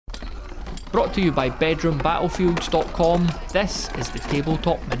Brought to you by bedroombattlefields.com. This is the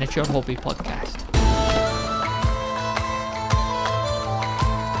Tabletop Miniature Hobby Podcast.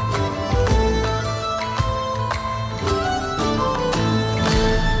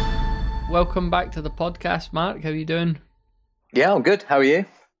 Welcome back to the podcast, Mark. How are you doing? Yeah, I'm good. How are you?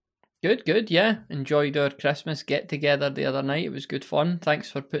 Good, yeah. Enjoyed our Christmas get-together the other night. It was good fun. Thanks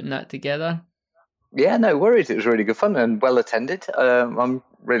for putting that together. Yeah, no worries. It was really good fun and well attended. I'm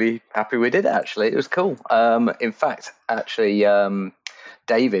really happy we did it, actually. It was cool. In fact, actually,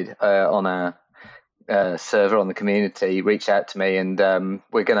 David on our server on the community reached out to me, and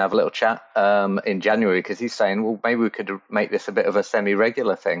we're going to have a little chat in January, because he's saying, well, maybe we could make this a bit of a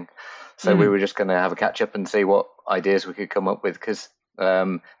semi-regular thing. So we were just going to have a catch-up and see what ideas we could come up with, because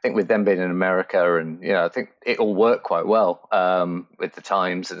I think with them being in America, and I think it'll work quite well with the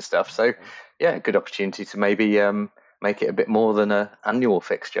times and stuff. So yeah, good opportunity to maybe make it a bit more than an annual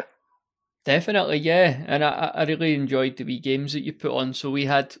fixture. Definitely, yeah. And I really enjoyed the wee games that you put on. So we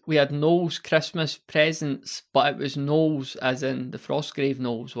had Noel's Christmas presents, but it was Noel's as in the Frostgrave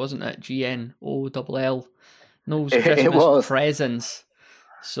Noel's, wasn't it? GNOLL. Noel's Christmas presents.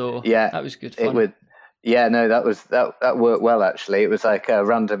 So yeah, that was good fun. That worked well, actually. It was like a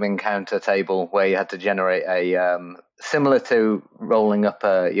random encounter table where you had to generate a similar to rolling up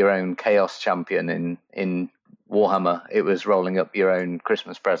your own Chaos Champion in Warhammer. It was rolling up your own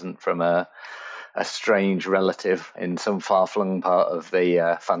Christmas present from a strange relative in some far-flung part of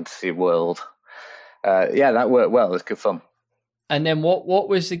the fantasy world. That worked well. It was good fun. And then what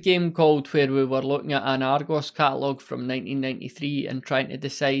was the game called where we were looking at an Argos catalogue from 1993 and trying to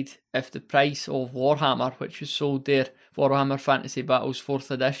decide if the price of Warhammer, which was sold there, Warhammer Fantasy Battles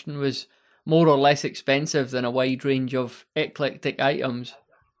 4th edition, was more or less expensive than a wide range of eclectic items?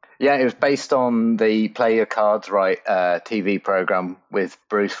 Yeah, it was based on the Play Your Cards Right TV programme with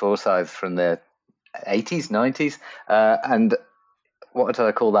Bruce Forsyth from the 80s, 90s. And what did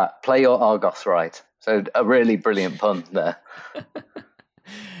I call that? Play Your Argos Right. So a really brilliant pun there.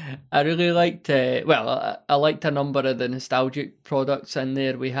 I really liked, I liked a number of the nostalgic products in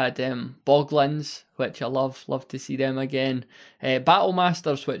there. We had Boglins, which I love to see them again. Battle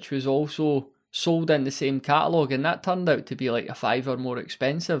Masters, which was also sold in the same catalogue, and that turned out to be like a $5 more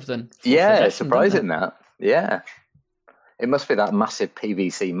expensive than 4th edition, surprising that. Yeah. It must be that massive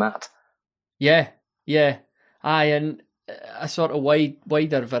PVC mat. Yeah. Aye, and a sort of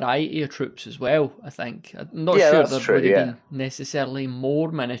wider variety of troops as well, I think. I'm not sure there would have been necessarily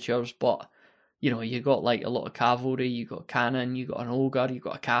more miniatures, but you got like a lot of cavalry, you got cannon, you got an ogre, you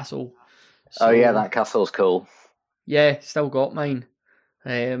got a castle. So, that castle's cool. Yeah, still got mine.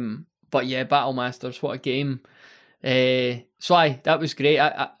 But yeah, Battle Masters, what a game. That was great.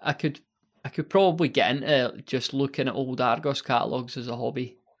 I could probably get into just looking at old Argos catalogues as a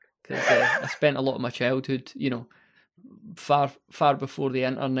hobby, because I spent a lot of my childhood, far before the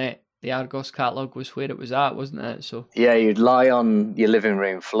internet. The Argos catalogue was where it was at, wasn't it? So yeah, you'd lie on your living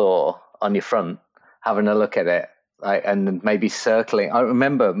room floor on your front, having a look at it, and maybe circling. I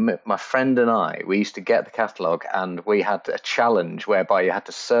remember my friend and I, we used to get the catalogue, and we had a challenge whereby you had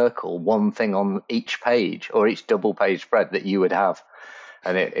to circle one thing on each page or each double page spread that you would have,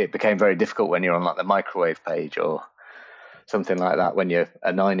 and it became very difficult when you're on like the microwave page or something like that when you're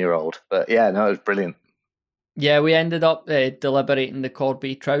a 9-year-old. But yeah, no, it was brilliant. Yeah, we ended up deliberating the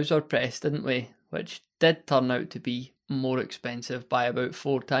Corby trouser press, didn't we? Which did turn out to be more expensive by about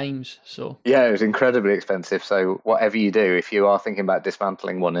 4 times. So yeah, it was incredibly expensive. So whatever you do, if you are thinking about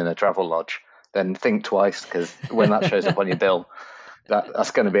dismantling one in a travel lodge, then think twice, because when that shows up on your bill,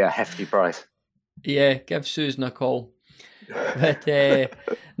 that's going to be a hefty price. Yeah, give Susan a call. But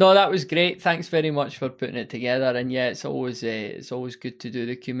no, that was great. Thanks very much for putting it together. And yeah, it's always good to do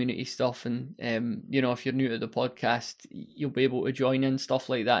the community stuff. And if you're new to the podcast, you'll be able to join in stuff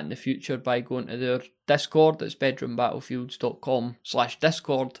like that in the future by going to their Discord. It's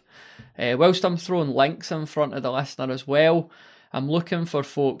bedroombattlefields.com/Discord. Whilst I'm throwing links in front of the listener as well, I'm looking for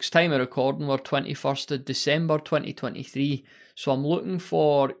folks. Time of recording, we're 21st of December 2023. So I'm looking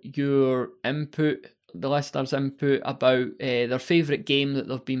for your input, the listeners' input about their favourite game that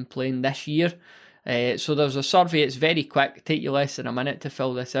they've been playing this year. So there's a survey. It's very quick, take you less than a minute to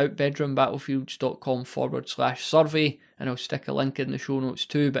fill this out. bedroombattlefields.com/survey, and I'll stick a link in the show notes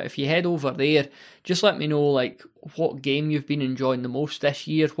too. But if you head over there, just let me know like what game you've been enjoying the most this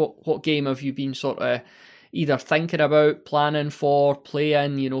year. What game have you been sort of either thinking about, planning for,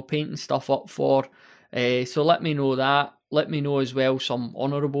 playing, painting stuff up for. So let me know that. let me know as well some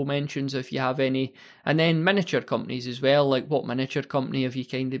honourable mentions if you have any. And then miniature companies as well, like what miniature company have you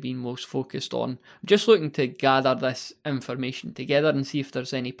kind of been most focused on? I'm just looking to gather this information together and see if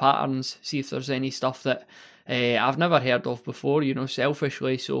there's any patterns, see if there's any stuff that I've never heard of before,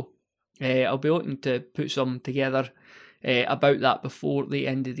 selfishly. So I'll be looking to put some together about that before the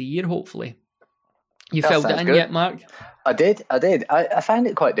end of the year, hopefully. You filled it in good. yet, Mark? I did. I found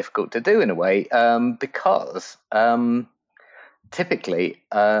it quite difficult to do in a way because typically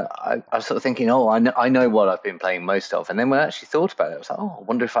I was sort of thinking, I know what I've been playing most of. And then when I actually thought about it, I was like, I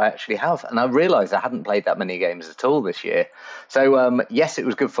wonder if I actually have. And I realised I hadn't played that many games at all this year. So, yes, it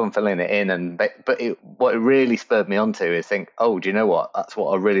was good fun filling it in. But what it really spurred me on to is think, do you know what? That's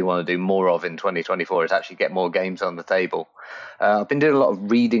what I really want to do more of in 2024 is actually get more games on the table. I've been doing a lot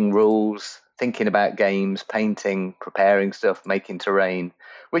of reading rules, thinking about games, painting, preparing stuff, making terrain,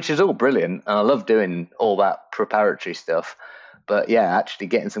 which is all brilliant. And I love doing all that preparatory stuff. But yeah, actually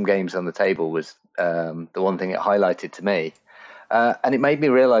getting some games on the table was the one thing it highlighted to me. And it made me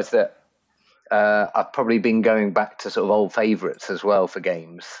realise that I've probably been going back to sort of old favourites as well for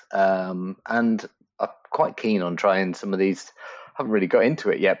games. And I'm quite keen on trying some of these. I haven't really got into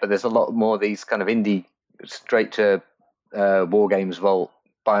it yet, but there's a lot more of these kind of indie, straight to War Games Vault,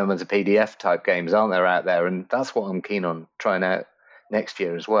 buy them as a PDF type games, aren't there, out there? And that's what I'm keen on trying out next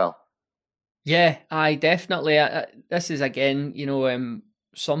year as well. Yeah, I definitely. This is again,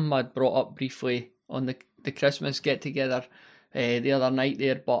 something I'd brought up briefly on the Christmas get together the other night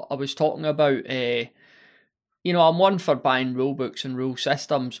there, but I was talking about, I'm one for buying rule books and rule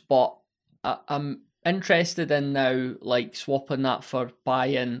systems, but I'm interested in now like swapping that for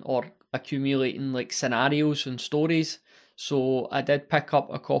buying or accumulating like scenarios and stories. So I did pick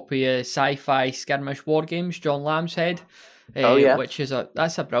up a copy of Sci-Fi Skirmish War Games, John Lamb's Head. Which is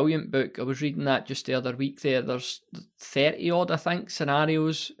that's a brilliant book. I was reading that just the other week there. There's 30 odd, I think,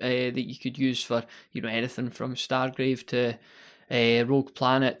 scenarios that you could use for, anything from Stargrave to Rogue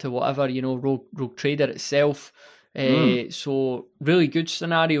Planet to whatever, Rogue Trader itself. So really good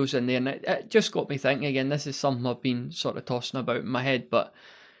scenarios in there. And it just got me thinking again, this is something I've been sort of tossing about in my head, but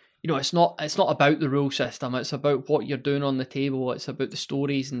it's not about the rule system. It's about what you're doing on the table. It's about the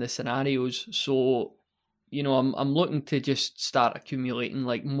stories and the scenarios. So I'm looking to just start accumulating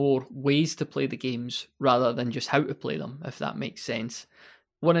like more ways to play the games rather than just how to play them, if that makes sense.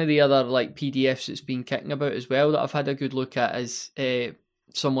 One of the other like PDFs that's been kicking about as well that I've had a good look at is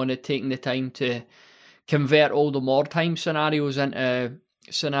someone had taken the time to convert all the Mordheim scenarios into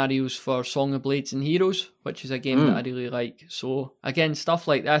scenarios for Song of Blades and Heroes, which is a game that I really like. So again, stuff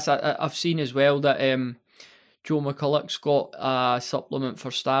like this. I've seen as well that Joe McCulloch's got a supplement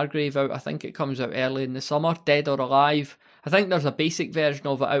for Stargrave out. I think it comes out early in the summer, Dead or Alive. I think there's a basic version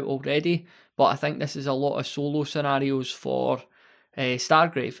of it out already, but I think this is a lot of solo scenarios for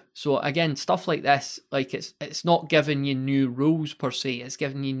Stargrave. So again, stuff like this, like it's not giving you new rules per se, it's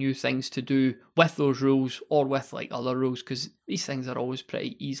giving you new things to do with those rules or with like other rules, because these things are always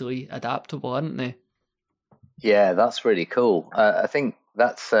pretty easily adaptable, aren't they? Yeah, that's really cool. I think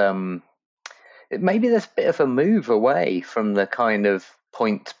that's maybe there's a bit of a move away from the kind of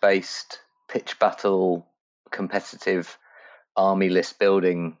point-based pitch battle competitive army list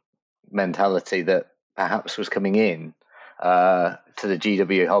building mentality that perhaps was coming in to the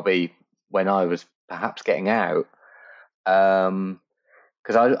GW hobby when I was perhaps getting out. Because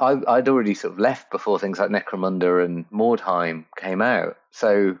I'd already sort of left before things like Necromunda and Mordheim came out.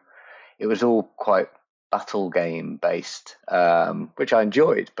 So it was all quite battle game based, which I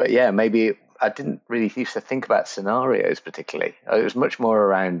enjoyed. But yeah, maybe I didn't really used to think about scenarios particularly. It was much more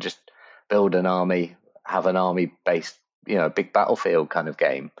around just build an army, have an army based, big battlefield kind of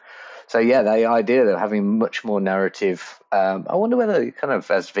game. So yeah, the idea of having much more narrative. I wonder whether kind of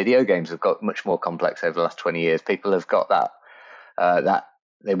as video games have got much more complex over the last 20 years, people have got that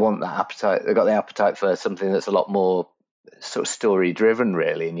they want that appetite. They've got the appetite for something that's a lot more sort of story driven,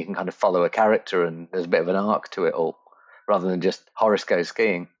 really, and you can kind of follow a character and there's a bit of an arc to it all, rather than just horoscope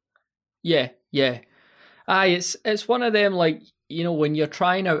skiing. Yeah. It's one of them, like, when you're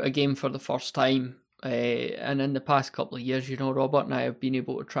trying out a game for the first time, and in the past couple of years, Robert and I have been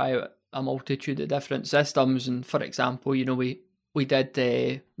able to try out a multitude of different systems. And for example, we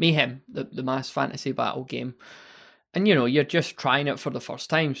did Mayhem, the mass fantasy battle game, and you're just trying it for the first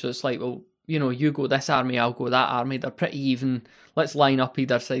time. So it's like, well, you go this army, I'll go that army. They're pretty even. Let's line up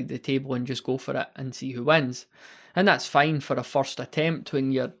either side of the table and just go for it and see who wins. And that's fine for a first attempt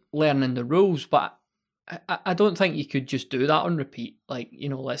when you're learning the rules, but I don't think you could just do that on repeat. Like,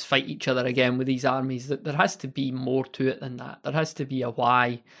 let's fight each other again with these armies. There has to be more to it than that. There has to be a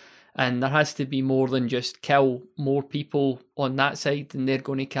why. and there has to be more than just kill more people on that side than they're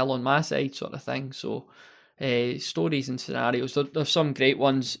going to kill on my side, sort of thing. So stories and scenarios, there's some great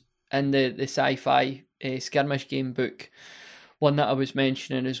ones in the sci-fi skirmish game book. One that I was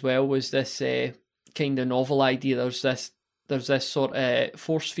mentioning as well was this kind of novel idea. There's this sort of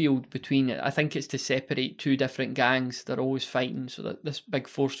force field between it. I think it's to separate two different gangs. They're always fighting, so that this big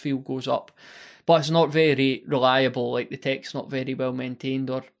force field goes up. But it's not very reliable, like the tech's not very well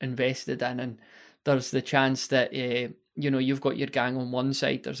maintained or invested in, and there's the chance that, you've got your gang on one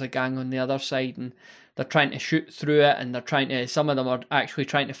side, there's a gang on the other side, and they're trying to shoot through it, and some of them are actually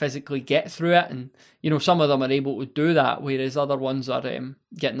trying to physically get through it, and, some of them are able to do that, whereas other ones are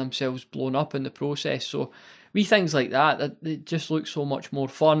getting themselves blown up in the process. So wee things like that it just looks so much more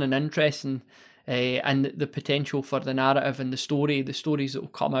fun and interesting, and the potential for the narrative and the stories that will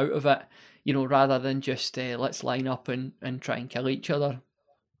come out of it, rather than just let's line up and try and kill each other.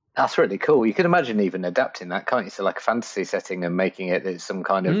 That's really cool. You can imagine even adapting that, can't you, to like a fantasy setting and making it some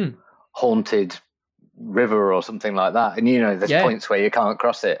kind of haunted river or something like that. And there's points where you can't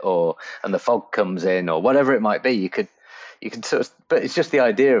cross it, and the fog comes in, or whatever it might be. You can sort of, but it's just the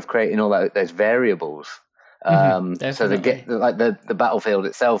idea of creating all those variables. So the battlefield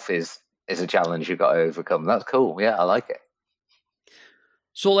itself is a challenge you've got to overcome. That's cool. Yeah, I like it.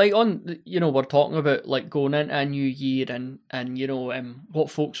 So like we're talking about like going into a new year and what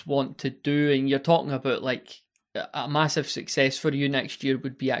folks want to do, and you're talking about like a massive success for you next year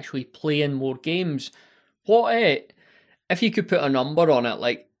would be actually playing more games. What if you could put a number on it,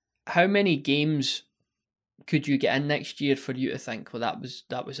 like how many games could you get in next year for you to think, well,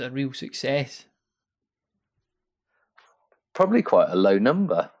 that was a real success? Probably quite a low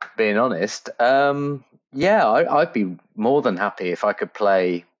number, being honest. Yeah, I'd be more than happy if I could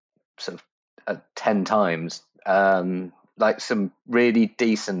play sort of 10 times, like some really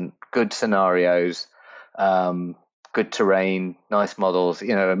decent, good scenarios, good terrain, nice models,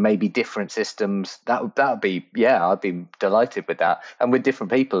 maybe different systems. That'd be, I'd be delighted with that, and with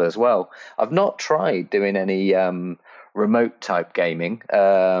different people as well. I've not tried doing any remote type gaming,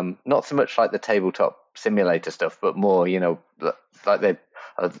 not so much like the tabletop simulator stuff, but more, like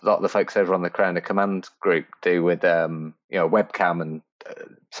a lot of the folks over on the Crown of Command group do with webcam, and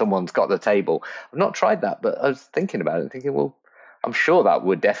someone's got the table. I've not tried that, but I was thinking about it, thinking, well, I'm sure that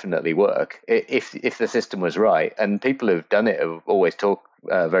would definitely work if the system was right, and people who've done it have always talked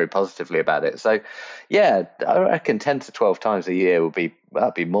very positively about it. So yeah, I reckon 10 to 12 times a year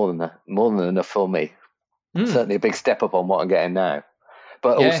that'd be more than enough for me. Certainly a big step up on what I'm getting now,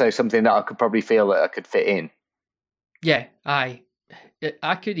 but also something that I could probably feel that I could fit in. Yeah,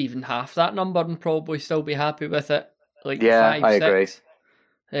 I could even half that number and probably still be happy with it. Like 5, I 6.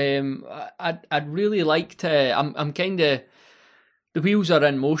 Agree. I'd really like to. I'm kind of, the wheels are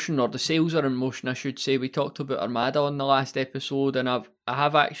in motion, or the sails are in motion, I should say. We talked about Armada on the last episode, and I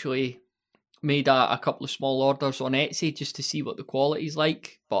have actually made a couple of small orders on Etsy just to see what the quality's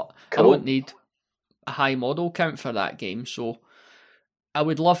like. But cool. I won't need a high model count for that game, so I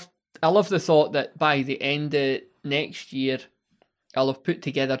love the thought that by the end of next year I'll have put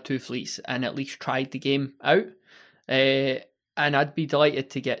together 2 fleets and at least tried the game out, and I'd be delighted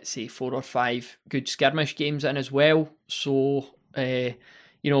to get, say, 4 or 5 good skirmish games in as well. So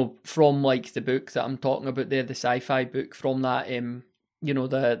from like the book that I'm talking about there, the sci-fi book, from that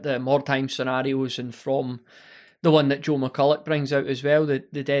the wartime scenarios, and from the one that Joe McCulloch brings out as well, the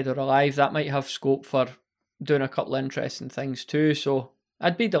Dead or Alive, that might have scope for doing a couple of interesting things too. So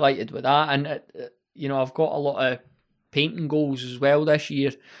I'd be delighted with that. And I've got a lot of painting goals as well this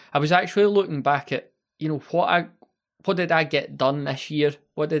year. I was actually looking back at what did I get done this year,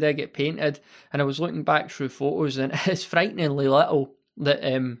 what did I get painted, and I was looking back through photos, and it's frighteningly little that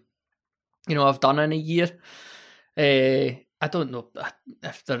I've done in a year. I don't know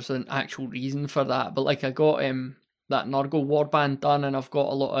if there's an actual reason for that, but like I got that Nurgle warband done, and I've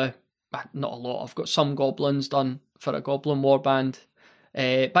got I've got some goblins done for a goblin warband.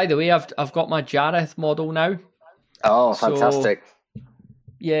 By the way, I've got my Jareth model now. Oh, fantastic. So,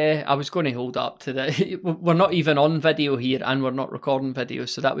 yeah, I was going to hold up to that. We're not even on video here, and we're not recording video,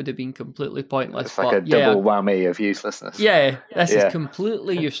 so that would have been completely pointless. It's like a double whammy of uselessness. Yeah, this is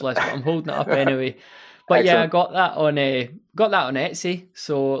completely useless, but I'm holding it up anyway. But excellent. Yeah, I got that on Etsy,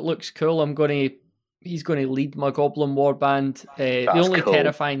 so it looks cool. He's going to lead my goblin warband. The only cool.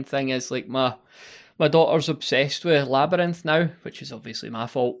 terrifying thing is, like, my daughter's obsessed with Labyrinth now, which is obviously my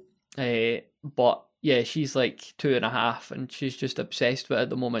fault. But yeah, she's like 2.5, and she's just obsessed with it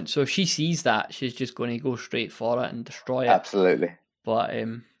at the moment. So if she sees that, she's just going to go straight for it and destroy it. Absolutely. But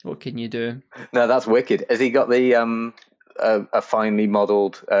what can you do? No, that's wicked. Has he got the a finely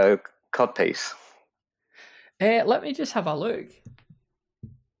modelled codpiece? Let me just have a look.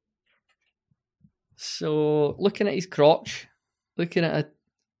 So, looking at his crotch, looking at a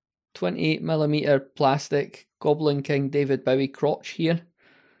 28mm plastic Goblin King David Bowie crotch here.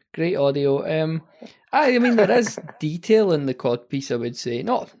 Great audio. I mean, there is detail in the codpiece, I would say.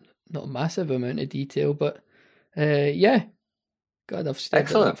 Not a massive amount of detail, but yeah. God, I've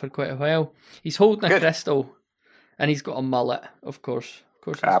stared at that for quite a while. He's holding a crystal, and he's got a mullet, of course. Of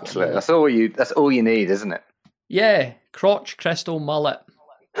course, he's Absolutely. got a mullet. That's all you need, isn't it? Yeah, crotch, crystal, mullet.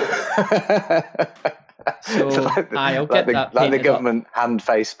 So I'll get that painted like the government hand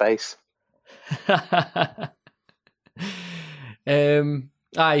face space.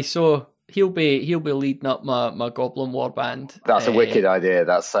 So he'll be leading up my Goblin Warband. That's a wicked idea.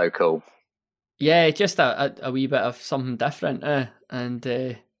 That's so cool. Yeah, just a wee bit of something different,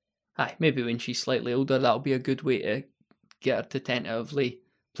 and maybe when she's slightly older, that'll be a good way to get her to tentatively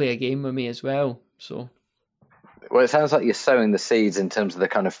play a game with me as well. So. Well, it sounds like you're sowing the seeds in terms of the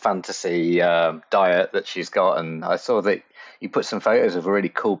kind of fantasy diet that she's got, and I saw that you put some photos of a really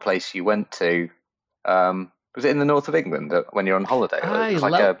cool place you went to. Was it in the north of England when you're on holiday? It's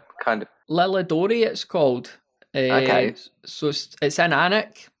like a kind of Lilidori, it's called. Okay. So it's in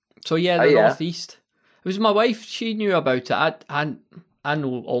Alnwick. So yeah, the northeast. It was my wife. She knew about it. I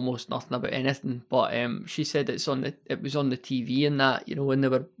know almost nothing about anything, but she said it was on the TV and that, when they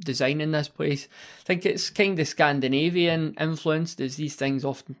were designing this place. I think it's kind of Scandinavian influenced, as these things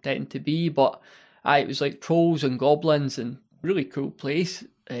often tend to be, but it was like trolls and goblins and really cool place.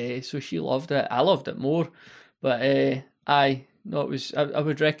 So she loved it. I loved it more, but I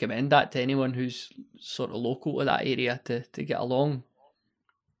would recommend that to anyone who's sort of local to that area to get along.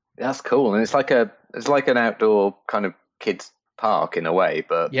 That's cool, and it's like an outdoor kind of kids park in a way,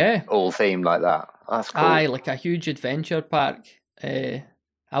 but all themed like that. That's cool. Like a huge adventure park. I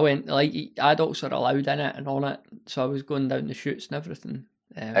went, like, adults are allowed in it and on it, so I was going down the chutes and everything.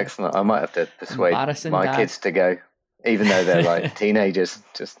 Excellent. I might have to persuade my kids to go, even though they're like teenagers.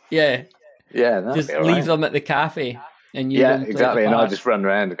 Just just leave them at the cafe, and you exactly, and I'll just run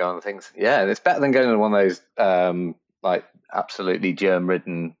around and go on things. Yeah, it's better than going to one of those like absolutely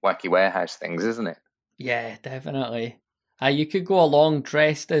germ-ridden wacky warehouse things, isn't it? Yeah, definitely. You could go along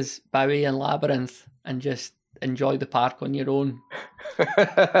dressed as Bowie and Labyrinth and just enjoy the park on your own.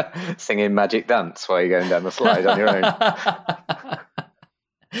 Singing Magic Dance while you're going down the slide on your own.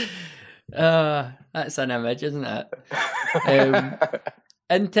 That's an image, isn't it?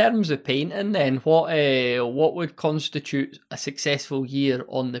 In terms of painting then, what would constitute a successful year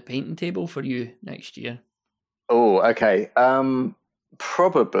on the painting table for you next year? Oh, okay.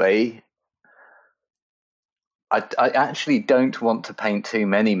 Probably... I actually don't want to paint too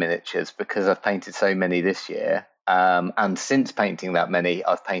many miniatures because I've painted so many this year. And since painting that many,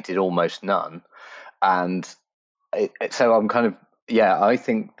 I've painted almost none. And so I'm kind of, I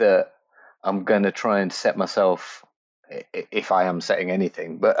think that I'm going to try and set myself, if I am setting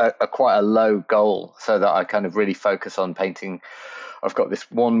anything, but a quite a low goal so that I kind of really focus on painting. I've got this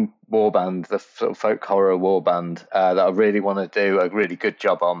one warband, the sort of folk horror warband, that I really want to do a really good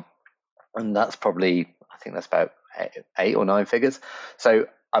job on. And that's probably, I think that's about 8 or 9 figures. So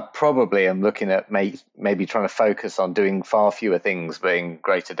I probably am looking at maybe trying to focus on doing far fewer things, but in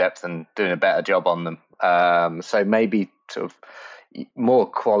greater depth and doing a better job on them. So maybe sort of more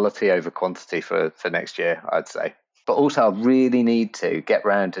quality over quantity for next year, I'd say. But also I really need to get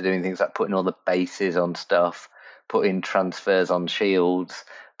round to doing things like putting all the bases on stuff, putting transfers on shields,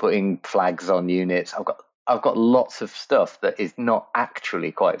 putting flags on units. I've got lots of stuff that is not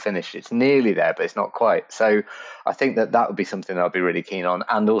actually quite finished. It's nearly there, but it's not quite. So I think that would be something that I'd be really keen on,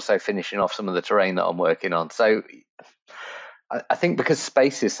 and also finishing off some of the terrain that I'm working on. So I think because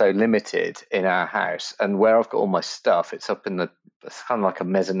space is so limited in our house, and where I've got all my stuff, it's up in it's kind of like a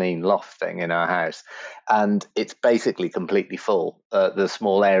mezzanine loft thing in our house, and it's basically completely full, the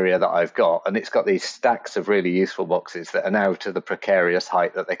small area that I've got, and it's got these stacks of really useful boxes that are now to the precarious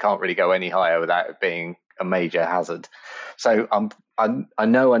height that they can't really go any higher without it being a major hazard. So I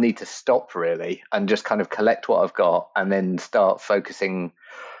know I need to stop really and just kind of collect what I've got and then start focusing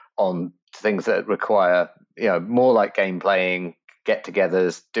on things that require, more like game playing,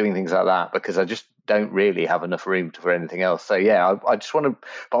 get-togethers, doing things like that, because I just don't really have enough room for anything else. So I just want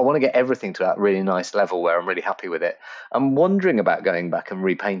to get everything to that really nice level where I'm really happy with it. I'm wondering about going back and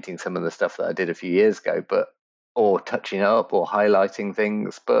repainting some of the stuff that I did a few years ago, or touching up or highlighting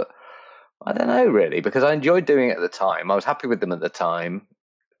things, but I don't know really, because I enjoyed doing it at the time. I was happy with them at the time.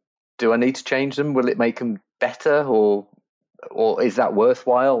 Do I need to change them? Will it make them better? Or or is that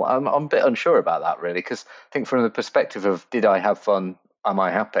worthwhile? I'm a bit unsure about that really, because I think from the perspective of did I have fun, am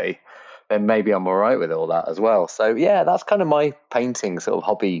I happy, then maybe I'm all right with all that as well. So yeah, that's kind of my painting sort of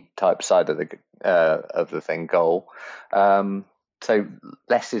hobby type side of the thing goal. So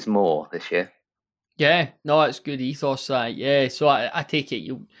less is more this year. Yeah, no, it's good ethos. Yeah, so I take it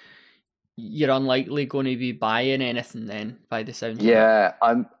you're unlikely going to be buying anything then, by the sounds of it. Yeah,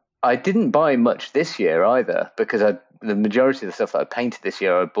 I didn't buy much this year either, because the majority of the stuff that I painted this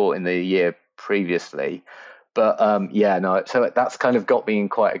year I bought in the year previously. But yeah, no, so that's kind of got me in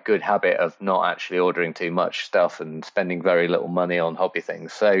quite a good habit of not actually ordering too much stuff and spending very little money on hobby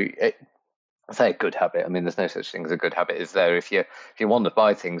things. So I say a good habit. I mean, there's no such thing as a good habit, is there? If you want to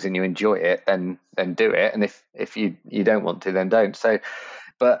buy things and you enjoy it, then do it. And if you don't want to, then don't. So,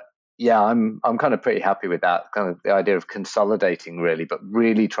 but yeah, I'm kind of pretty happy with that kind of the idea of consolidating really, but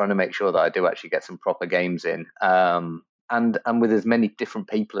really trying to make sure that I do actually get some proper games in, and with as many different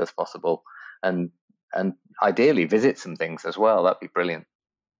people as possible, and and ideally visit some things as well. That'd be brilliant.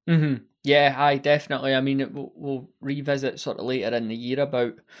 Yeah, I definitely. I mean, we'll revisit sort of later in the year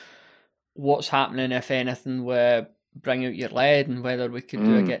about what's happening, if anything, with Bring Out Your Lead and whether we could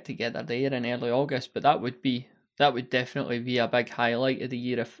do a Mm. get together there in early August. But that would definitely be a big highlight of the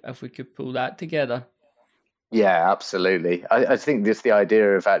year if we could pull that together. Yeah, absolutely. I think just the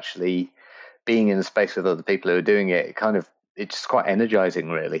idea of actually being in a space with other people who are doing it, it's just quite energizing,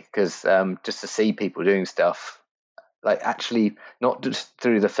 really, because just to see people doing stuff, like actually not just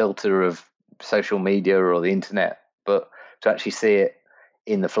through the filter of social media or the internet, but to actually see it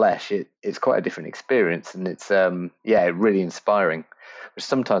in the flesh, it's quite a different experience, and it's yeah, really inspiring. But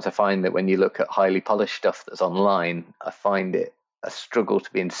sometimes I find that when you look at highly polished stuff that's online, I find it a struggle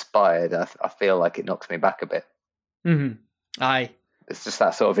to be inspired. I feel like it knocks me back a bit. Mm-hmm. Aye. It's just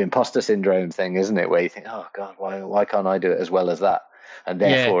that sort of imposter syndrome thing, isn't it? Where you think, oh God, why can't I do it as well as that? And Yeah.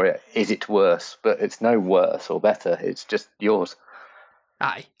 therefore, is it worse? But it's no worse or better. It's just yours.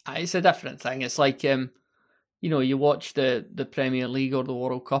 Aye. Aye. It's a different thing. It's like you watch the Premier League or the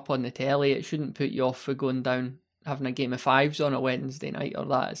World Cup on the telly. It shouldn't put you off for going down having a game of fives on a Wednesday night or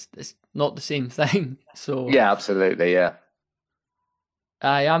that. It's not the same thing. So Yeah, absolutely. Yeah.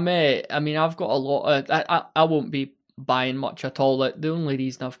 I mean, I've got a lot of. I won't be buying much at all. The only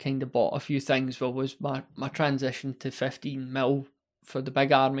reason I've kind of bought a few things was my transition to 15 mil for the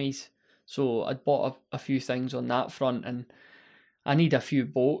big armies. So I'd bought a few things on that front, and I need a few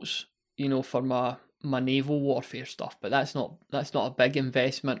boats, for my naval warfare stuff. But that's not a big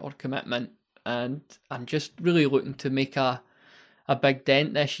investment or commitment, and I'm just really looking to make a big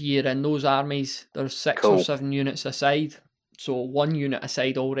dent this year in those armies. There's 6 or 7 units aside, so 1 unit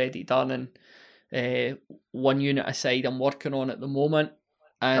aside already done, and 1 unit aside I'm working on at the moment.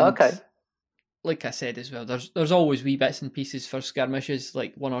 And Okay. like I said as well, there's always wee bits and pieces for skirmishes,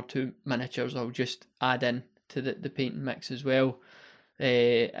 like 1 or 2 miniatures I'll just add in to the painting mix as well,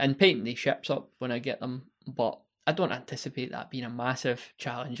 and painting these ships up when I get them. But I don't anticipate that being a massive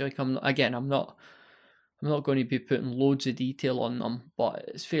challenge. Like I'm not going to be putting loads of detail on them, but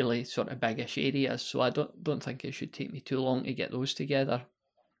it's fairly sort of biggish areas, so I don't think it should take me too long to get those together.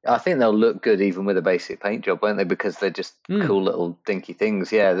 I think they'll look good even with a basic paint job, won't they? Because they're just Hmm, cool little dinky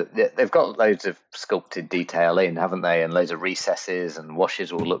things. Yeah, they've got loads of sculpted detail in, haven't they? And loads of recesses, and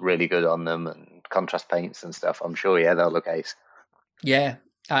washes will look really good on them, and contrast paints and stuff. I'm sure, yeah, they'll look ace. yeah,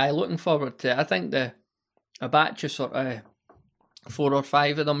 I looking forward to it. I think a batch of sort of 4 or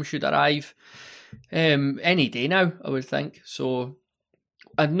 5 of them should arrive any day now, I would think. So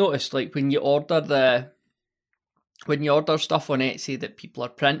I've noticed, like, when you order stuff on Etsy that people are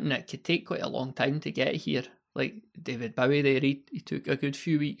printing, it could take quite a long time to get here. Like David Bowie there, he took a good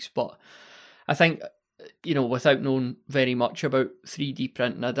few weeks, but I think, without knowing very much about 3D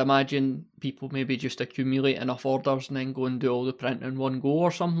printing, I'd imagine people maybe just accumulate enough orders and then go and do all the printing in one go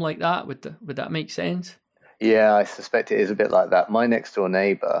or something like that. Would that make sense? Yeah, I suspect it is a bit like that. My next door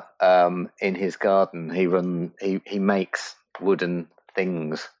neighbour, in his garden, he makes wooden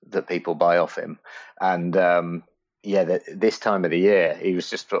things that people buy off him, and yeah, this time of the year, he was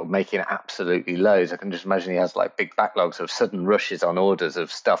just sort of making absolutely loads. I can just imagine he has like big backlogs of sudden rushes on orders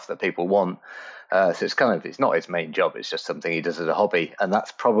of stuff that people want. So it's not his main job. It's just something he does as a hobby, and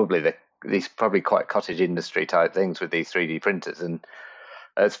that's probably these probably quite cottage industry type things with these 3D printers. And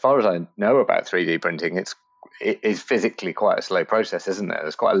as far as I know about 3D printing, it is physically quite a slow process, isn't it?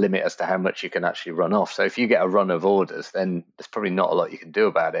 There's quite a limit as to how much you can actually run off. So if you get a run of orders, then there's probably not a lot you can do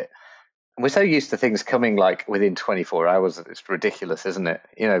about it. And we're so used to things coming like within 24 hours that it's ridiculous, isn't it?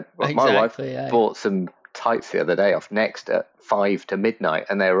 My wife Exactly, aye. bought some tights the other day off Next at 5 to midnight,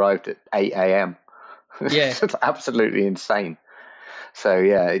 and they arrived at 8 a.m. Yeah. It's just absolutely insane. So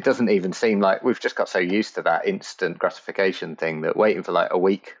yeah, it doesn't even seem like we've just got so used to that instant gratification thing that waiting for like a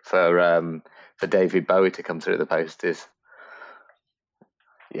week for David Bowie to come through the post is,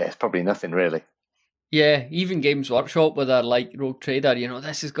 yeah, it's probably nothing really. Yeah, even Games Workshop with their like Rogue Trader,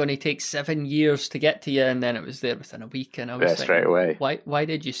 this is going to take 7 years to get to you, and then it was there within a week, and I was Yeah, straight thinking, away. why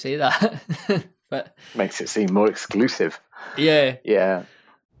did you say that? But Makes it seem more exclusive. yeah. Yeah.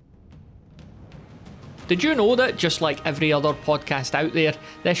 Did you know that just like every other podcast out there,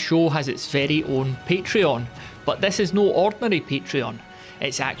 this show has its very own Patreon? But this is no ordinary Patreon.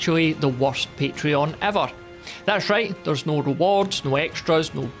 It's actually the worst Patreon ever. That's right, there's no rewards, no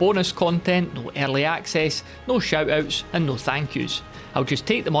extras, no bonus content, no early access, no shoutouts, and no thank yous. I'll just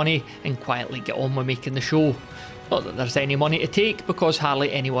take the money and quietly get on with making the show. Not that there's any money to take, because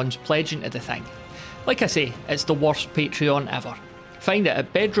hardly anyone's pledging to the thing. Like I say, it's the worst Patreon ever. Find it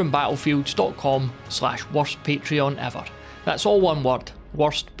at bedroombattlefields.com/worst Patreon ever. That's all one word,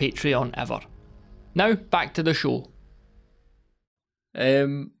 worst Patreon ever. Now, back to the show.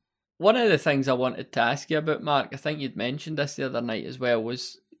 One of the things I wanted to ask you about, Mark, I think you'd mentioned this the other night as well,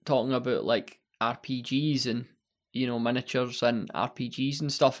 was talking about like RPGs and, miniatures and RPGs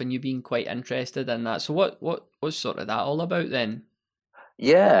and stuff, and you being quite interested in that. So what was sort of that all about then?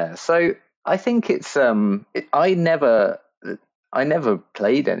 Yeah, so I think it's I never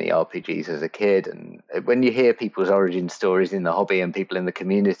played any RPGs as a kid, and when you hear people's origin stories in the hobby and people in the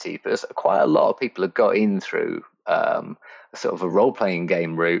community, but quite a lot of people have got in through sort of a role-playing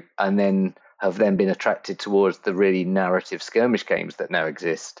game route, and then have then been attracted towards the really narrative skirmish games that now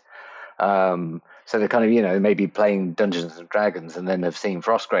exist. So they're kind of, maybe playing Dungeons and Dragons and then have seen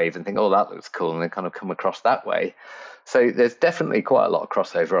Frostgrave and think, oh, that looks cool, and they kind of come across that way. So there's definitely quite a lot of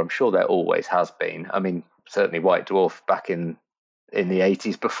crossover. I'm sure there always has been. I mean, certainly White Dwarf back in the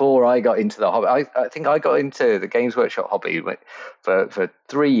 80s, before I got into the hobby. I think I got into the Games Workshop hobby for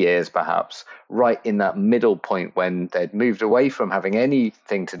 3 years, perhaps, right in that middle point when they'd moved away from having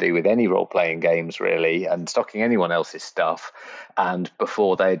anything to do with any role-playing games, really, and stocking anyone else's stuff, and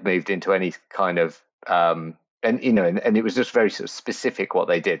before they'd moved into any kind of and it was just very sort of specific what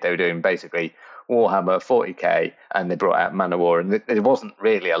they did. They were doing basically Warhammer 40k, and they brought out Manowar, and there wasn't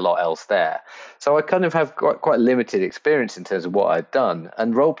really a lot else there. So I kind of have quite limited experience in terms of what I'd done.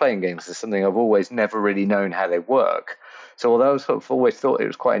 And role-playing games is something I've always never really known how they work. So although I've sort of always thought it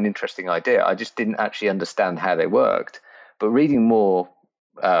was quite an interesting idea, I just didn't actually understand how they worked. But reading more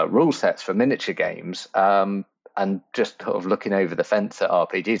rule sets for miniature games, and just sort of looking over the fence at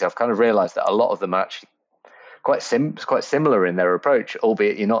RPGs, I've kind of realised that a lot of them are actually quite similar in their approach,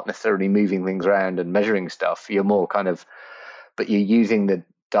 albeit you're not necessarily moving things around and measuring stuff. You're more but you're using the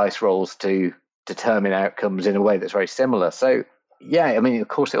dice rolls to determine outcomes in a way that's very similar. So yeah, I mean, of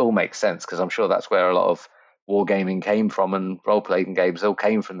course it all makes sense, because I'm sure that's where a lot of wargaming came from, and role-playing games all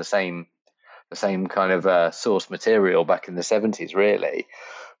came from the same kind of source material back in the 70s, really.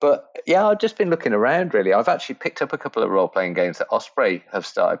 But yeah, I've just been looking around, really. I've actually picked up a couple of role-playing games that Osprey have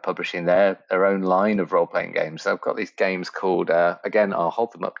started publishing their own line of role-playing games. They've got these games called, again, I'll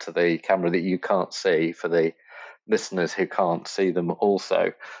hold them up to the camera that you can't see for the listeners who can't see them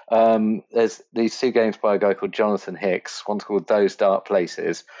also. There's these two games by a guy called Jonathan Hicks. One's called Those Dark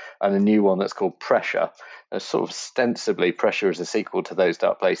Places, and a new one that's called Pressure. Sort of ostensibly, Pressure is a sequel to Those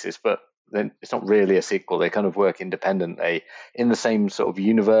Dark Places, but then it's not really a sequel. They kind of work independently in the same sort of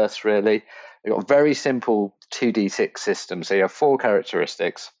universe, really. They've got a very simple 2d6 system. So you have 4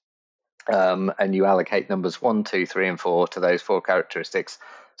 characteristics, and you allocate numbers 1, 2, 3, and 4 to those 4 characteristics.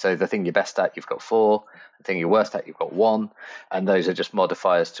 So the thing you're best at, you've got 4. The thing you're worst at, you've got 1. And those are just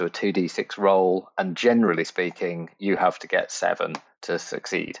modifiers to a 2d6 roll. And generally speaking, you have to get 7 to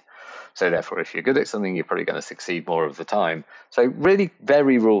succeed. So therefore, if you're good at something, you're probably going to succeed more of the time. So really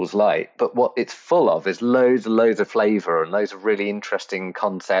very rules light, but what it's full of is loads and loads of flavour and loads of really interesting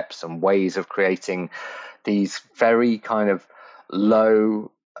concepts and ways of creating these very kind of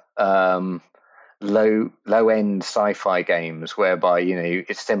low end sci-fi games, whereby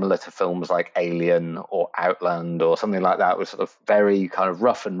it's similar to films like Alien or Outland or something like that, with sort of very kind of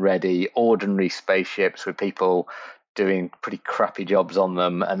rough and ready ordinary spaceships with people doing pretty crappy jobs on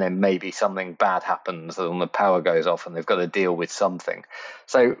them, and then maybe something bad happens and the power goes off and they've got to deal with something.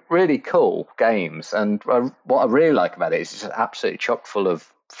 So really cool games, and what I really like about it is it's absolutely chock full of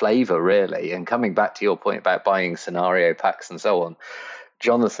flavour, really. And coming back to your point about buying scenario packs and so on,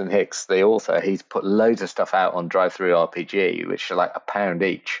 Jonathan Hicks, the author, he's put loads of stuff out on Drive Through RPG, which are like £1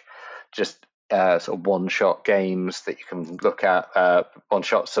 each, just sort of one-shot games that you can look at,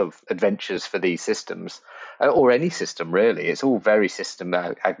 one-shots of adventures for these systems, or any system really. It's all very system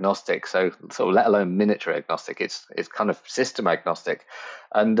agnostic, so sort of let alone miniature agnostic. It's kind of system agnostic,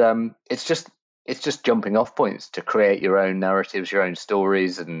 and it's just jumping off points to create your own narratives, your own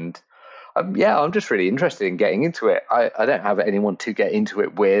stories, and yeah, I'm just really interested in getting into it. I don't have anyone to get into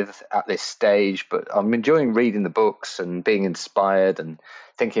it with at this stage, but I'm enjoying reading the books and being inspired and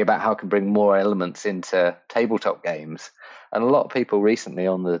thinking about how I can bring more elements into tabletop games. And a lot of people recently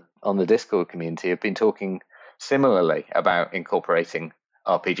on the Discord community have been talking similarly about incorporating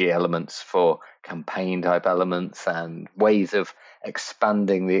RPG elements for campaign type elements and ways of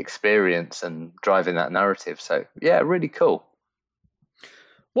expanding the experience and driving that narrative. So yeah, really cool.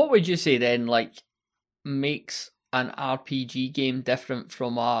 What would you say then, like, makes an RPG game different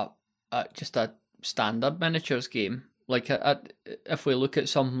from just a standard miniatures game? Like, if we look at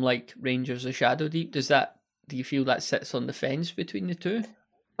something like Rangers of Shadow Deep, do you feel that sits on the fence between the two?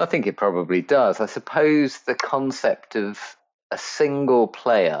 I think it probably does. I suppose the concept of a single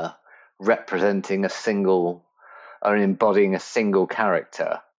player representing a single or embodying a single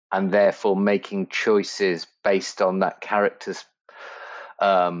character and therefore making choices based on that character's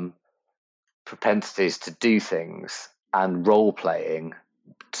propensities to do things and role playing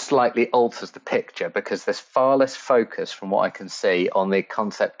slightly alters the picture, because there's far less focus from what I can see on the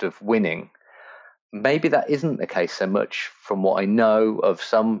concept of winning. Maybe that isn't the case so much from what I know of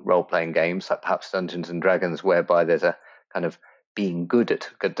some role-playing games, like perhaps Dungeons and Dragons, whereby there's a kind of being good at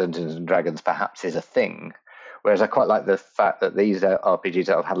Dungeons and Dragons perhaps is a thing. Whereas I quite like the fact that these RPGs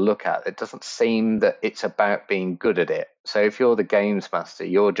that I've had a look at, it doesn't seem that it's about being good at it. So if you're the games master,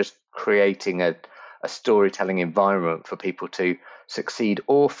 you're just creating a storytelling environment for people to succeed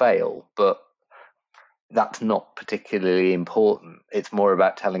or fail, but that's not particularly important. It's more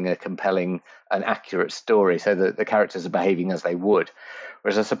about telling a compelling and accurate story so that the characters are behaving as they would.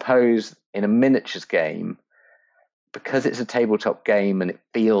 Whereas I suppose in a miniatures game, because it's a tabletop game and it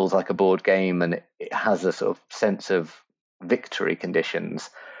feels like a board game and it has a sort of sense of victory conditions,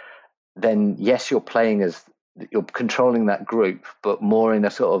 then yes, you're controlling that group, but more in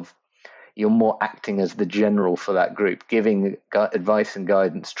a sort of, you're more acting as the general for that group, giving advice and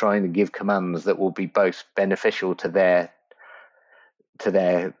guidance, trying to give commands that will be both beneficial to their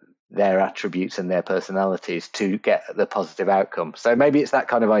attributes and their personalities to get the positive outcome. So maybe it's that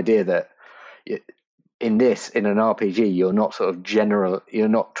kind of idea that in an RPG, you're not sort of general, you're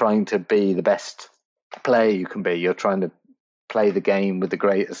not trying to be the best player you can be. You're trying to play the game with the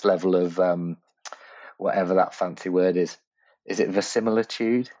greatest level of whatever that fancy word is. Is it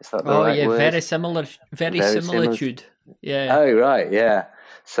verisimilitude? Is that the right word? Verisimilitude. Yeah. Oh, right, yeah.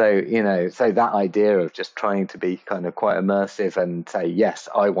 So, so that idea of just trying to be kind of quite immersive and say, yes,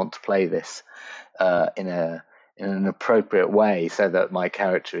 I want to play this in an appropriate way so that my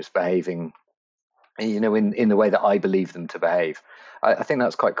character is behaving, in the way that I believe them to behave. I think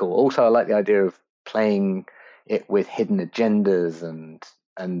that's quite cool. Also, I like the idea of playing it with hidden agendas and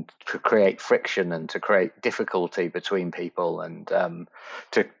to create friction and to create difficulty between people, and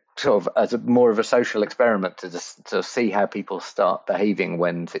to sort of as more of a social experiment to see how people start behaving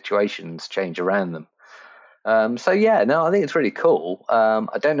when situations change around them. So yeah, no, I think it's really cool.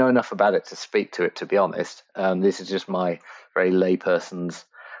 I don't know enough about it to speak to it, to be honest. This is just my very layperson's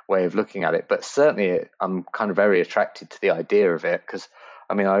way of looking at it, but certainly I'm kind of very attracted to the idea of it, because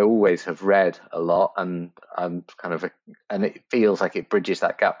I always have read a lot, and I'm and it feels like it bridges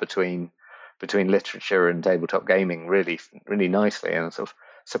that gap between literature and tabletop gaming really, really nicely. And I'm sort of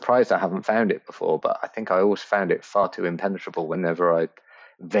surprised I haven't found it before, but I think I always found it far too impenetrable whenever I'd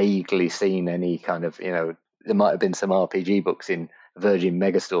vaguely seen any kind of, there might have been some RPG books in Virgin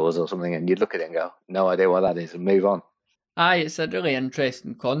Megastores or something, and you'd look at it and go, no idea what that is, and move on. Aye, it's a really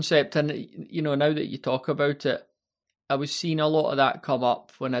interesting concept, and now that you talk about it, I was seeing a lot of that come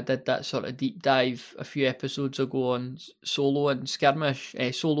up when I did that sort of deep dive a few episodes ago on solo and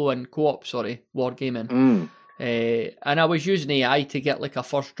co-op, wargaming. And I was using AI to get like a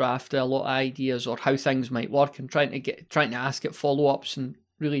first draft of a lot of ideas or how things might work, and trying to ask it follow-ups and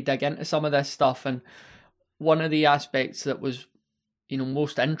really dig into some of this stuff. And one of the aspects that was,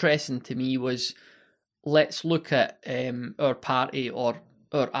 most interesting to me was, let's look at our party or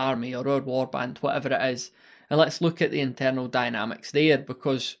our army or our warband, whatever it is, and let's look at the internal dynamics there,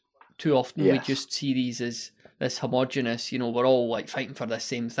 because too often we just see these as this homogenous, we're all like fighting for the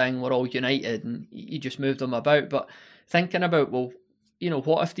same thing, we're all united, and you just move them about. But thinking about, well,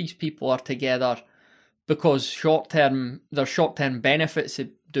 what if these people are together because there's short-term benefits of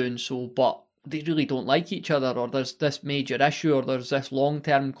doing so, but they really don't like each other, or there's this major issue, or there's this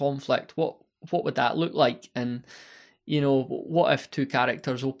long-term conflict. what would that look like? And what if two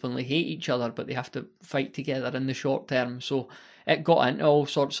characters openly hate each other, but they have to fight together in the short term? So it got into all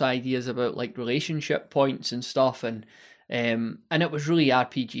sorts of ideas about like relationship points and stuff, and it was really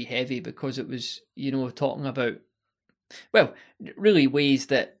RPG heavy because it was talking about, well, really ways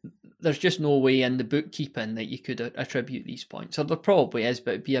that there's just no way in the bookkeeping that you could attribute these points. Or there probably is,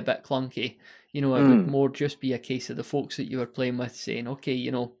 but it'd be a bit clunky. It would more just be a case of the folks that you were playing with saying,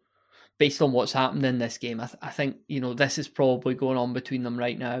 okay, based on what's happened in this game, I think, this is probably going on between them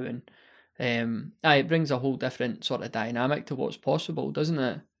right now. And it brings a whole different sort of dynamic to what's possible, doesn't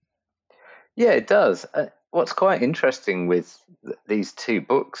it? Yeah, it does. What's quite interesting with these two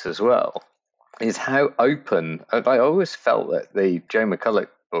books as well is how open. I always felt that the Joe McCulloch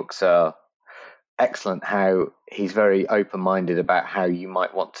books are excellent, how he's very open-minded about how you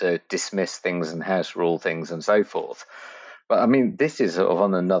might want to dismiss things and house rule things and so forth. But I mean, this is sort of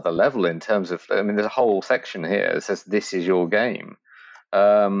on another level in terms of, I mean, there's a whole section here that says this is your game.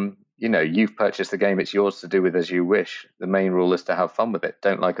 You've purchased the game, it's yours to do with as you wish. The main rule is to have fun with it.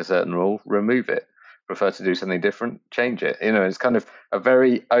 Don't like a certain rule, remove it. Prefer to do something different, change it. It's kind of a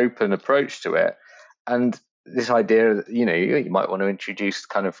very open approach to it. And this idea that, you might want to introduce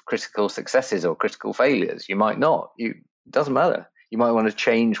kind of critical successes or critical failures. You might not. It doesn't matter. You might want to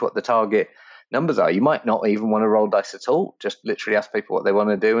change what the target numbers are. You might not even want to roll dice at all. Just literally ask people what they want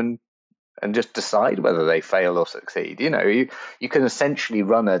to do and just decide whether they fail or succeed. You can essentially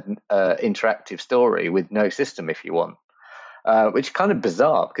run an interactive story with no system if you want, which is kind of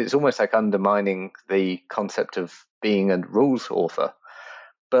bizarre because it's almost like undermining the concept of being a rules author.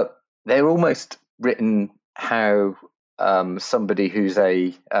 But they're almost written how somebody who's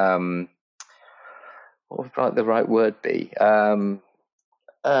a what would the right word be? I'm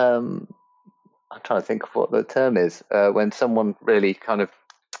trying to think of what the term is when someone really kind of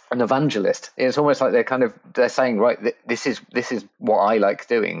an evangelist. It's almost like they're saying, right, this is what I like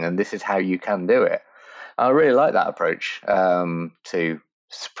doing, and this is how you can do it. I really like that approach to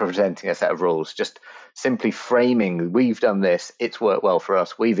presenting a set of rules. Just simply framing, we've done this, it's worked well for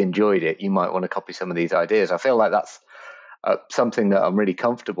us, we've enjoyed it. You might want to copy some of these ideas. I feel like that's something that I'm really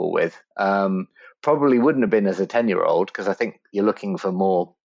comfortable with. Probably wouldn't have been as a 10-year-old because I think you're looking for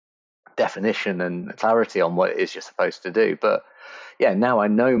more definition and clarity on what it is you're supposed to do. But yeah, now I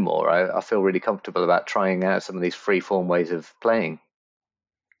know more. I feel really comfortable about trying out some of these free-form ways of playing.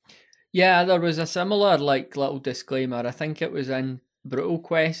 Yeah, there was a similar little disclaimer. I think it was in Brutal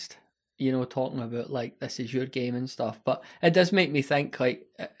Quest, talking about this is your game and stuff. But it does make me think it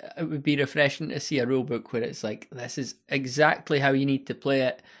would be refreshing to see a rule book where it's like, this is exactly how you need to play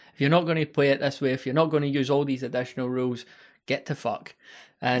it. If you're not going to play it this way, if you're not going to use all these additional rules, get to fuck.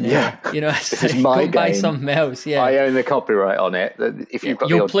 And this is my game. Buy something else. Yeah, I own the copyright on it. If you've got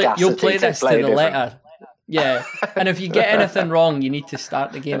you'll play this to the letter. Yeah, and if you get anything wrong, you need to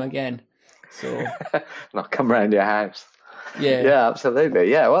start the game again. So, not come round your house. Yeah,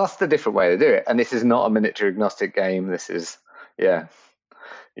 absolutely. Yeah, well, that's the different way to do it. And this is not a miniature agnostic game. This is,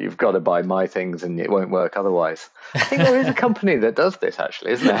 you've got to buy my things, and it won't work otherwise. I think there is a company that does this,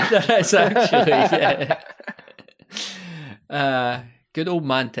 actually, isn't there? There is actually. Yeah. Good old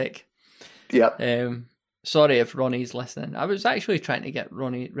Mantic. Yep. Sorry if Ronnie's listening. I was actually trying to get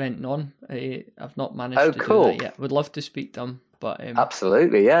Ronnie Renton on. I've not managed to do that yet. Would love to speak to him, but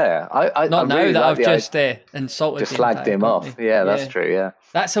absolutely, yeah. I not now really that I've just insulted, just flagged him off. Yeah, that's true. Yeah,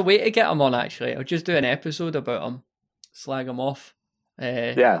 that's a way to get him on. Actually, I'll just do an episode about him, slag him off.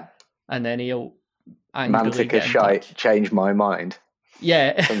 And then he'll Mantic is shite. Change my mind.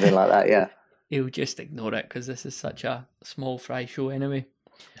 Yeah, something like that. Yeah, he'll just ignore it because this is such a small fry show anyway.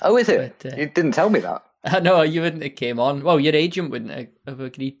 Oh, is it? But, you didn't tell me that. No, you wouldn't have came on. Well, your agent wouldn't have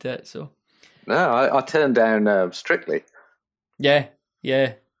agreed to it, so. No, I turned down Strictly. Yeah,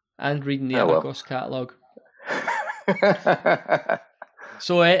 and reading the Argos catalogue.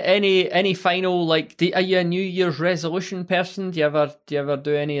 So, any final are you a New Year's resolution person? Do you ever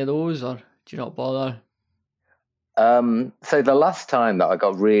do any of those, or do you not bother? So the last time that I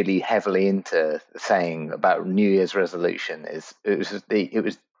got really heavily into saying about New Year's resolution it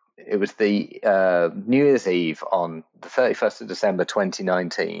was the New Year's Eve on the 31st of December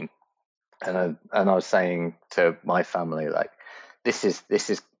 2019, and I was saying to my family, like,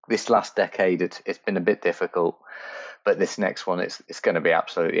 this last decade it's been a bit difficult, but this next one it's going to be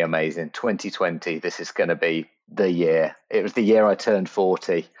absolutely amazing. 2020, this is going to be the year. It was the year I turned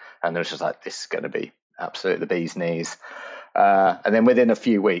 40, and it was just like, this is going to be absolutely the bee's knees. And then within a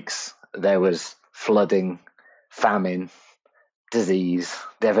few weeks, there was flooding, famine, disease,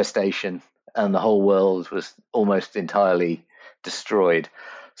 devastation, and the whole world was almost entirely destroyed.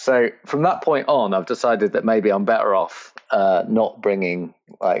 So from that point on, I've decided that maybe I'm better off not bringing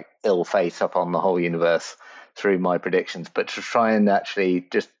like ill fate up on the whole universe through my predictions, but to try and actually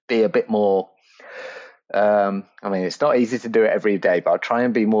just be a bit more. I mean, it's not easy to do it every day, but I'll try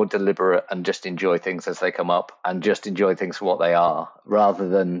and be more deliberate and just enjoy things as they come up and just enjoy things for what they are, rather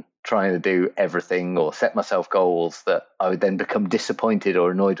than trying to do everything or set myself goals that I would then become disappointed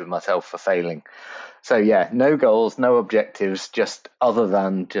or annoyed with myself for failing. So yeah, no goals, no objectives, just other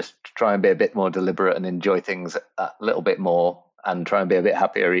than just try and be a bit more deliberate and enjoy things a little bit more and try and be a bit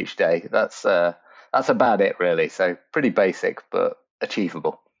happier each day. That's about it really. So pretty basic, but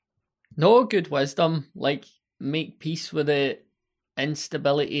achievable. No, good wisdom. Like, make peace with the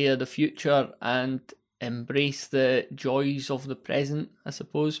instability of the future and embrace the joys of the present, I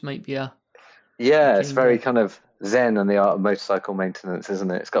suppose, might be a... Yeah, it's very kind of Zen and the art of motorcycle maintenance, isn't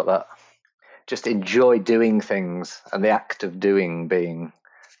it? It's got that just enjoy doing things and the act of doing being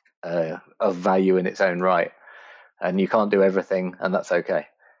of value in its own right. And you can't do everything, and that's okay.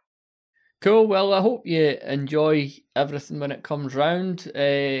 Cool. Well, I hope you enjoy everything when it comes round.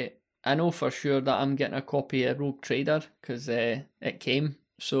 I know for sure that I'm getting a copy of Rogue Trader because it came.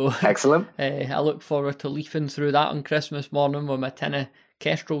 So excellent. I look forward to leafing through that on Christmas morning with my tin of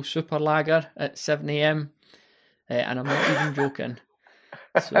Kestrel Super Lager at 7 a.m. And I'm not even joking.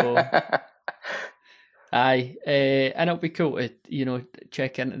 So, aye, and it'll be cool to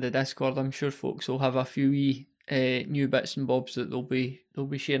check into the Discord. I'm sure folks will have a few new bits and bobs that they'll be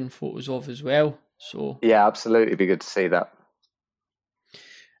sharing photos of as well. So yeah, absolutely, it'd be good to see that.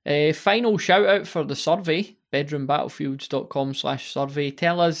 Final shout out for the survey, bedroombattlefields.com/survey.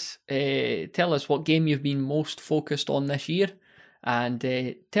 Tell us what game you've been most focused on this year, and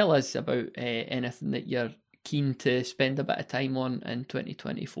tell us about anything that you're keen to spend a bit of time on in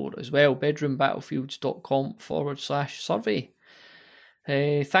 2024 as well. bedroombattlefields.com/survey.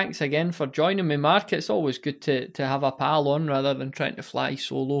 Thanks again for joining me, Mark. It's always good to have a pal on rather than trying to fly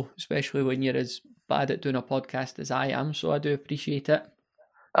solo, especially when you're as bad at doing a podcast as I am, so I do appreciate it.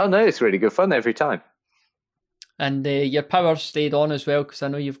 Oh no, it's really good fun every time. And your power stayed on as well, because I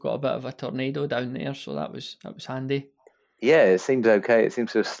know you've got a bit of a tornado down there, so that was handy. Yeah, it seems okay. It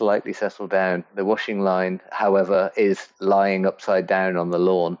seems to have slightly settled down. The washing line, however, is lying upside down on the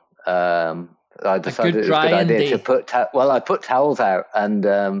lawn. I decided it was a good idea to put I put towels out, and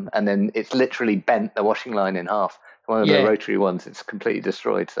then it's literally bent the washing line in half. One of the rotary ones, it's completely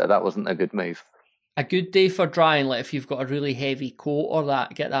destroyed, so that wasn't a good move. A good day for drying, like if you've got a really heavy coat or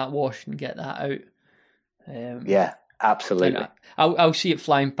that, get that washed and get that out. Yeah, absolutely. I'll see it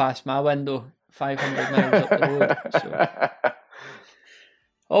flying past my window 500 miles up the road. So.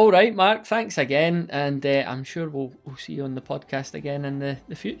 All right, Mark, thanks again, and I'm sure we'll see you on the podcast again in the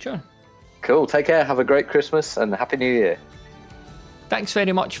future. Cool, take care, have a great Christmas and Happy New Year. Thanks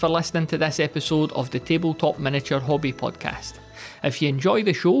very much for listening to this episode of the Tabletop Miniature Hobby Podcast. If you enjoy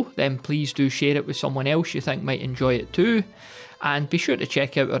the show, then please do share it with someone else you think might enjoy it too. And be sure to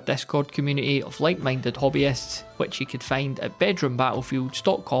check out our Discord community of like-minded hobbyists, which you could find at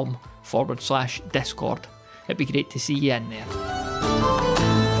bedroombattlefields.com/Discord. It'd be great to see you in there.